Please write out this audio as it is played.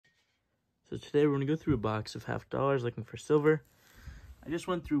So today we're going to go through a box of $50 looking for silver. I just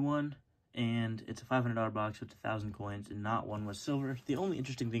went through one, and it's a $500 box with 1,000 coins, and not one was silver. The only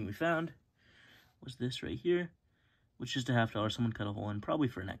interesting thing we found was this right here, which is a $50 someone cut a hole in, probably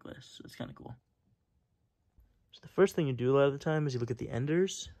for a necklace. So it's kind of cool. So the first thing you do a lot of the time is you look at the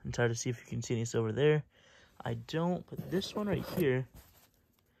enders and try to see if you can see any silver there. I don't, but this one right here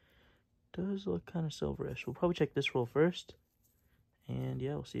does look kind of silverish. We'll probably check this roll first. And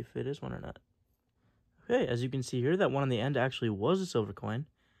yeah, we'll see if it is one or not. Okay, as you can see here, that one on the end actually was a silver coin.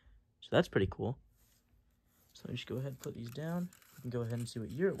 So that's pretty cool. So let me just go ahead and put these down. We can go ahead and see what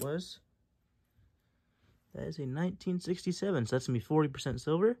year it was. That is a 1967, so that's going to be 40%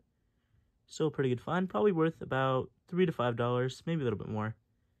 silver. Still a pretty good find. Probably worth about $3 to $5, maybe a little bit more.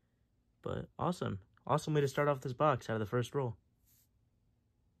 But awesome. Awesome way to start off this box out of the first roll.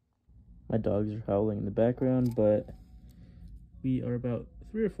 My dogs are howling in the background, but we are about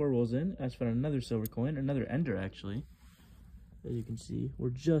 3 or 4 rolls in. I just found another silver coin, another ender actually. As you can see,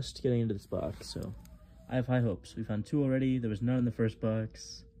 we're just getting into this box, so I have high hopes. We found 2 already. There was none in the first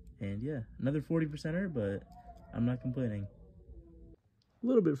box. And yeah, another 40%er, but I'm not complaining. A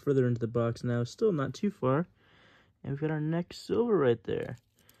little bit further into the box now, still not too far. And we've got our next silver right there.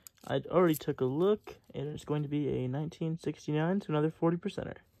 I already took a look, and it's going to be a 1969, so another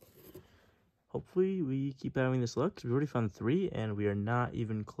 40%er. Hopefully we keep having this luck, because we've already found 3, and we are not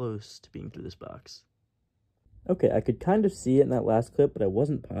even close to being through this box. Okay, I could kind of see it in that last clip, but I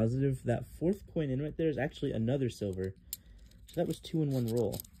wasn't positive. That 4th coin in right there is actually another silver. So that was 2 in 1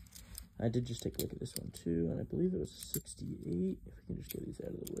 roll. I did just take a look at this one too, and I believe it was 68. If we can just get these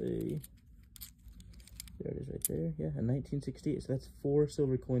out of the way. There it is right there. Yeah, a 1968. So that's 4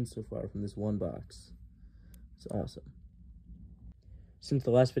 silver coins so far from this one box. It's awesome. Since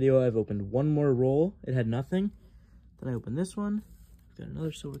the last video, I've opened 1 more roll. It had nothing. Then I opened this one. We've got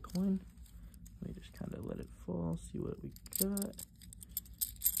another silver coin. Let me just kind of let it fall, see what we got.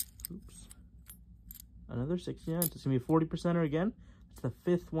 Oops. Another 69. So it's going to be a 40%er again. It's the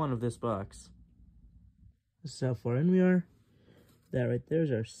 5th one of this box. This is how far in we are. That right there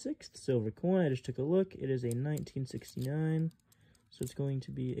is our 6th silver coin. I just took a look. It is a 1969. So it's going to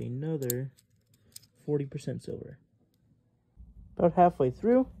be another 40% silver. About halfway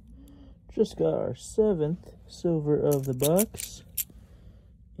through. Just got our 7th silver of the box.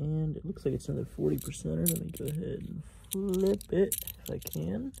 And it looks like it's another 40%er. Let me go ahead and flip it if I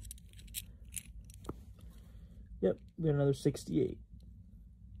can. Yep, we got another 68.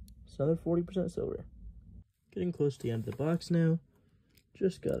 It's another 40% silver. Getting close to the end of the box now.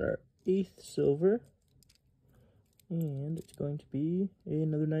 Just got our 8th silver. And it's going to be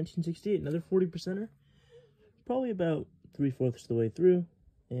another 1968, another 40%er. Probably about 3/4 of the way through.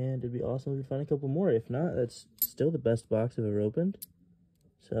 And it'd be awesome if we find a couple more. If not, that's still the best box I've ever opened.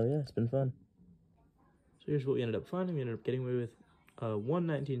 So yeah, it's been fun. So here's what we ended up finding. We ended up getting away with 1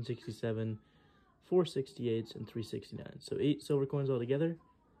 1967, 4 68s, and 3 69s. So 8 silver coins altogether.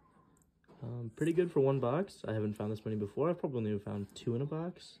 Pretty good for 1 box. I haven't found this many before. I've probably only found 2 in a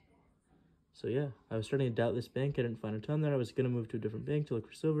box. So yeah, I was starting to doubt this bank. I didn't find a ton there. I was going to move to a different bank to look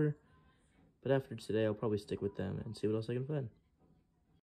for silver. But after today, I'll probably stick with them and see what else I can find.